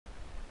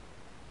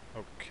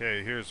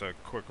Okay, here's a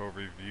quick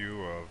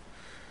overview of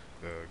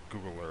the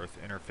Google Earth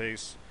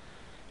interface.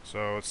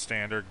 So it's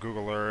standard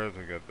Google Earth.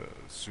 We got the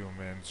zoom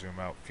in, zoom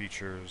out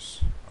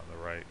features on the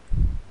right.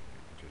 You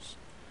can just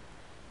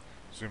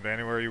zoom to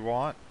anywhere you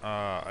want.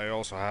 I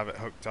also have it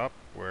hooked up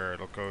where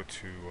it'll go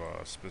to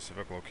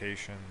specific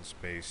locations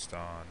based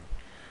on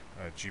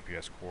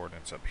GPS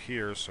coordinates up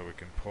here, so we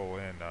can pull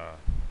in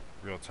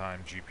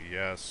real-time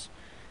GPS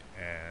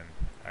and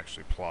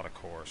actually plot a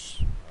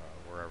course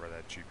wherever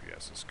that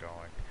GPS is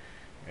going.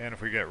 And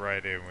if we get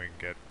right in, we can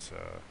get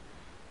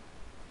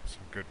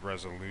some good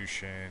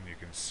resolution. You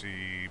can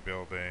see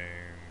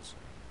buildings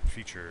and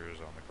features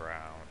on the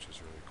ground, which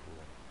is really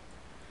cool.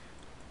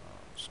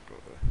 Just go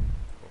to the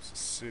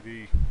closest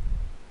city.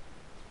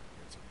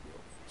 Get some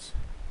buildings.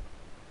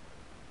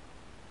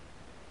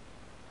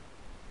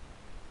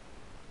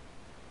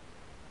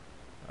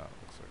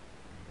 Looks like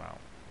mountains.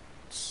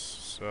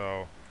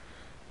 So,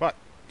 but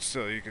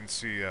still, you can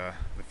see the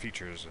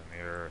features in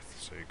the Earth.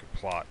 So you could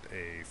plot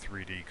a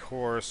 3D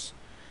course.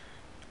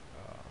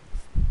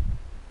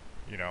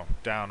 You know,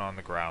 down on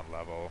the ground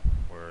level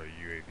where a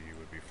UAV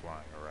would be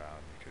flying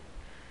around. You could,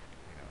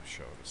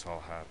 show this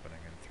all happening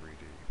in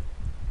 3D.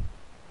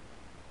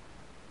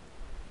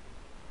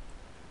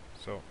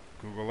 So,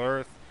 Google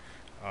Earth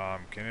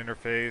can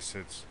interface.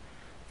 It's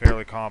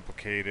fairly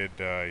complicated.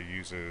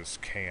 Uses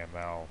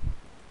KML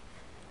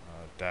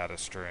data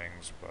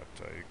strings, but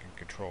you can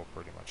control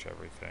pretty much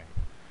everything.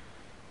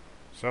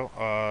 So,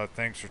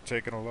 thanks for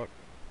taking a look.